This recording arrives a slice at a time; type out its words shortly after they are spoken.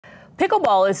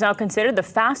Pickleball is now considered the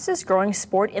fastest growing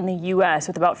sport in the U.S.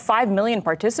 with about 5 million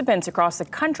participants across the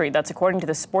country. That's according to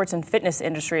the Sports and Fitness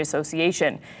Industry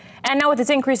Association. And now with its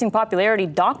increasing popularity,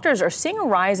 doctors are seeing a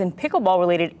rise in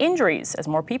pickleball-related injuries as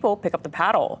more people pick up the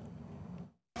paddle.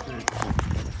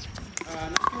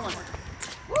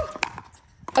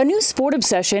 A new sport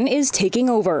obsession is taking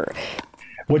over.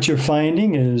 What you're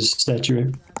finding is that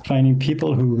you're finding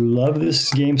people who love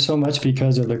this game so much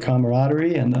because of the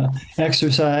camaraderie and the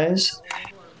exercise.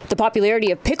 The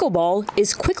popularity of pickleball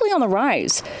is quickly on the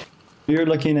rise. You're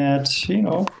looking at,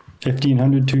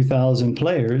 1,500, 2,000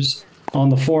 players on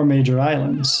the 4 major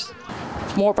islands.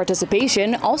 More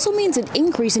participation also means an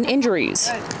increase in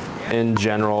injuries. In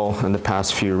general, in the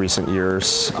past few recent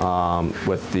years,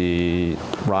 with the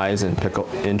rise in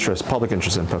public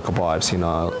interest in pickleball, I've seen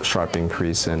a sharp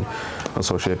increase in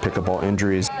associated pickleball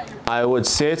injuries. I would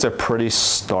say it's a pretty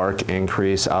stark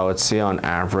increase. I would say on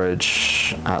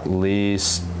average at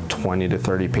least 20 to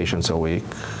 30 patients a week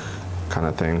kind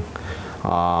of thing.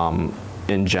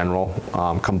 In general,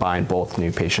 combine both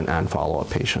new patient and follow-up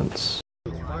patients.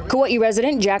 Kauai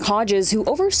resident Jack Hodges, who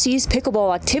oversees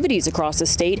pickleball activities across the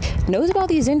state, knows about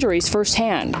these injuries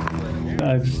firsthand.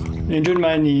 I've injured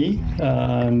my knee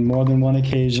on more than one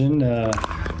occasion, a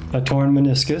torn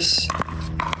meniscus.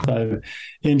 I've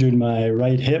injured my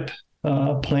right hip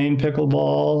playing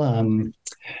pickleball,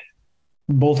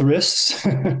 both wrists.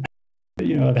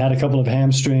 I've had a couple of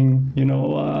hamstring,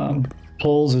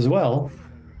 pulls as well.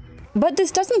 But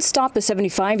this doesn't stop the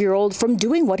 75-year-old from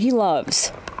doing what he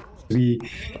loves.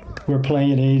 We're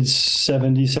playing at age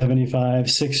 70, 75,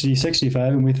 60,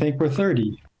 65, and we think we're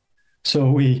 30.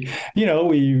 So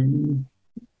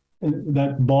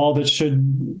that ball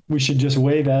that we should just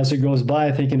wave as it goes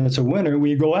by thinking it's a winner,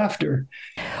 we go after.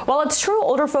 While it's true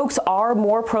older folks are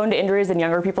more prone to injuries than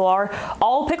younger people are,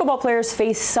 all pickleball players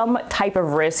face some type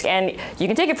of risk. And you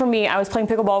can take it from me, I was playing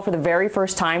pickleball for the very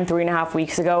first time 3.5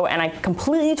 weeks ago, and I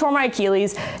completely tore my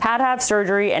Achilles, had to have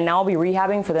surgery, and now I'll be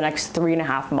rehabbing for the next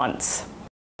 3.5 months.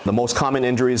 The most common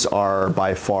injuries are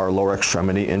by far lower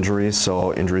extremity injuries,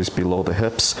 so injuries below the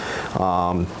hips,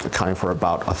 accounting for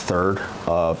about 1/3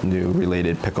 of new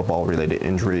pickleball-related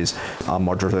injuries.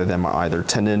 Majority of them are either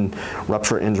tendon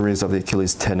rupture injuries of the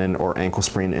Achilles tendon or ankle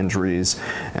sprain injuries,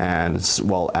 and as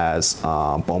well as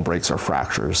bone breaks or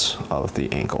fractures of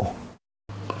the ankle.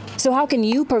 So how can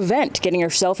you prevent getting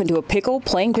yourself into a pickle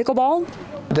playing pickleball?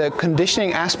 The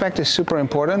conditioning aspect is super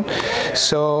important.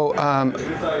 So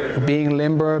being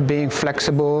limber, being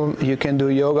flexible, you can do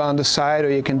yoga on the side or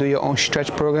you can do your own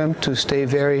stretch program to stay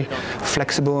very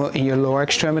flexible in your lower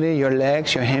extremity, your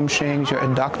legs, your hamstrings, your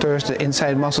adductors, the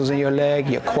inside muscles in your leg,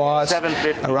 your quads,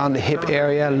 around the hip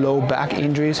area. Low back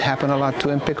injuries happen a lot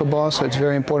too in pickleball, so it's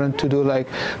very important to do like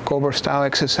Cobra style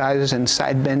exercises and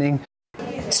side bending.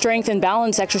 Strength and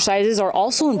balance exercises are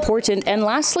also important. And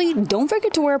lastly, don't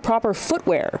forget to wear proper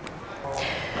footwear.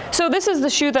 So this is the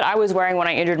shoe that I was wearing when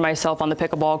I injured myself on the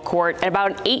pickleball court,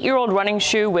 about an 8-year-old running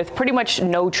shoe with pretty much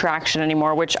no traction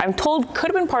anymore, which I'm told could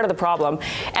have been part of the problem.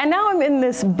 And now I'm in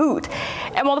this boot.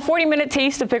 And while the 40-minute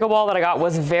taste of pickleball that I got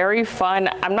was very fun,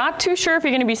 I'm not too sure if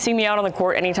you're going to be seeing me out on the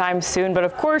court anytime soon, but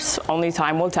of course, only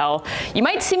time will tell. You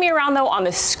might see me around though on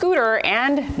the scooter,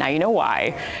 and now you know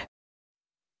why.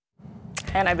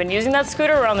 And I've been using that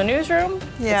scooter around the newsroom.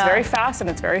 Yeah. It's very fast and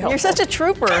it's very helpful. You're such a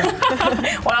trooper.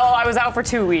 Well, I was out for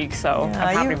 2 weeks, so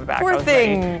I'm happy to be back. Poor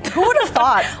thing. Who would have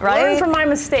thought, right? Learn from my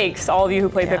mistakes, all of you who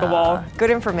play pickleball.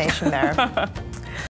 Good information there.